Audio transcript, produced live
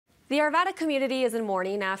The Arvada community is in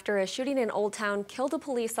mourning after a shooting in Olde Town killed a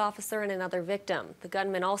police officer and another victim. The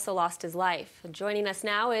gunman also lost his life. Joining us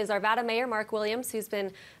now is Arvada Mayor Mark Williams, who's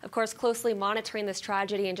been, of course, closely monitoring this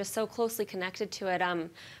tragedy and just so closely connected to it.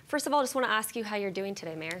 First of all, I just want to ask you how you're doing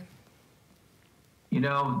today, Mayor. You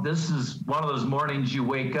know, this is one of those mornings you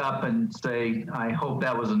wake up and say, I hope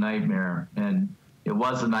that was a nightmare. And it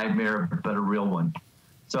was a nightmare, but a real one.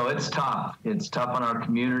 So it's tough. It's tough on our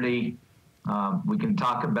community. We can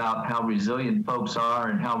talk about how resilient folks are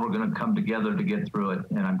and how we're going to come together to get through it,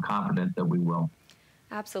 and I'm confident that we will.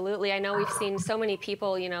 Absolutely. I know we've seen so many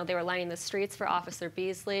people, they were lining the streets for Officer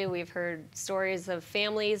Beesley. We've heard stories of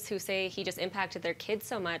families who say he just impacted their kids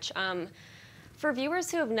so much. For viewers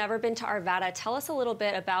who have never been to Arvada, tell us a little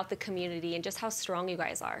bit about the community and just how strong you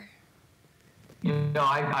guys are. You know,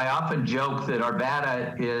 I often joke that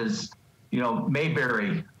Arvada is,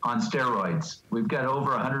 Mayberry on steroids. We've got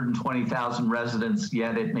over 120,000 residents,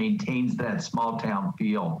 yet it maintains that small town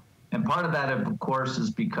feel. And part of that, of course, is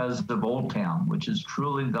because of Olde Town, which is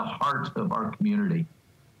truly the heart of our community.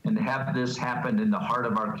 And to have this happen in the heart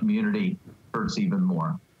of our community hurts even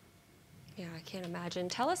more. Yeah, I can't imagine.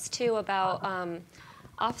 Tell us, too, about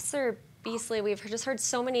Officer Beesley. We've just heard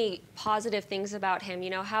so many positive things about him.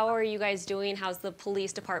 How are you guys doing? How's the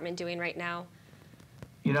police department doing right now?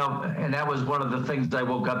 And that was one of the things I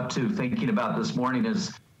woke up to thinking about this morning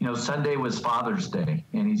is, Sunday was Father's Day,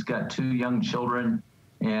 and he's got 2 young children,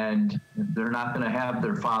 and they're not going to have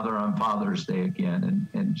their father on Father's Day again,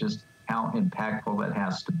 and just how impactful that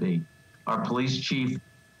has to be. Our police chief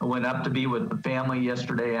went up to be with the family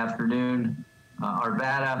yesterday afternoon.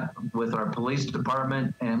 Arvada, with our police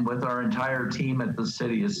department and with our entire team at the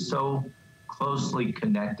city, is so closely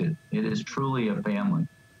connected. It is truly a family.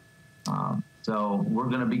 So we're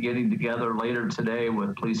going to be getting together later today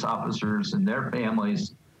with police officers and their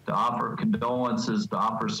families to offer condolences, to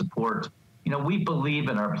offer support. We believe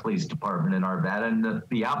in our police department in Arvada, and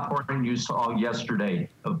the outpouring you saw yesterday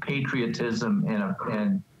of patriotism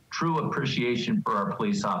and true appreciation for our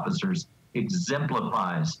police officers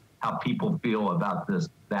exemplifies how people feel about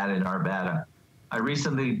that in Arvada. I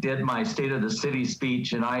recently did my State of the City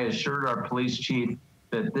speech, and I assured our police chief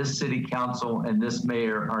that this city council and this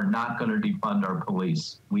mayor are not going to defund our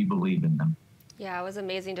police. We believe in them. Yeah, it was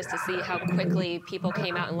amazing just to see how quickly people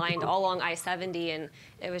came out and lined all along I-70, and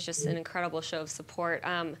it was just an incredible show of support.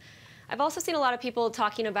 I've also seen a lot of people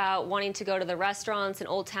talking about wanting to go to the restaurants in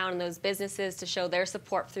Olde Town and those businesses to show their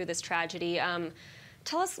support through this tragedy.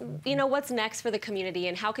 Tell us, what's next for the community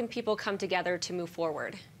and how can people come together to move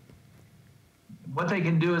forward? What they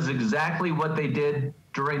can do is exactly what they did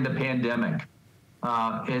during the pandemic.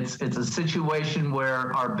 It's a situation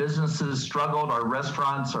where our businesses struggled, our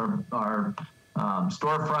restaurants, our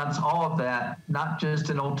storefronts, all of that, not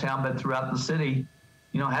just in Olde Town, but throughout the city,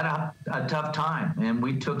 had a tough time. And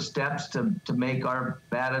we took steps to make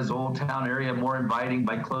Arvada's Olde Town area more inviting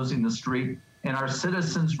by closing the street. And our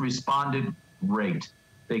citizens responded great.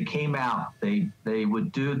 They came out. They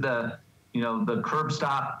would do the curb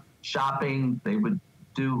stop shopping. They would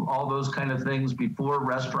do all those kind of things before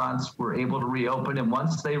restaurants were able to reopen. And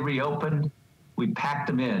once they reopened, we packed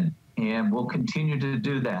them in. And we'll continue to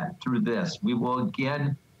do that through this. We will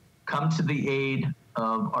again come to the aid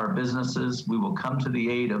of our businesses. We will come to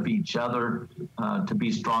the aid of each other to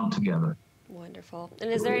be strong together. Wonderful.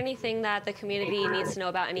 And is there anything that the community needs to know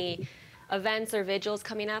about, any events or vigils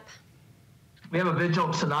coming up? We have a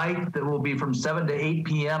vigil tonight that will be from 7 to 8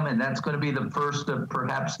 p.m., and that's going to be the first of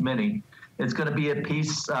perhaps many. It's going to be at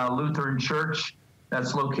Peace Lutheran Church.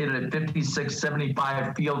 That's located at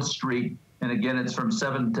 5675 Field Street. And again, it's from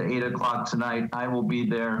 7 to 8 o'clock tonight. I will be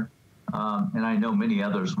there, and I know many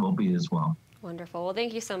others will be as well. Wonderful. Well,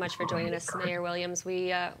 thank you so much for joining us, Mayor Williams.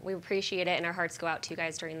 We appreciate it, and our hearts go out to you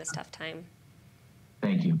guys during this tough time.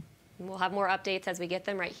 Thank you. And we'll have more updates as we get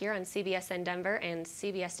them right here on CBSN Denver and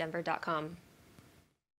CBSDenver.com.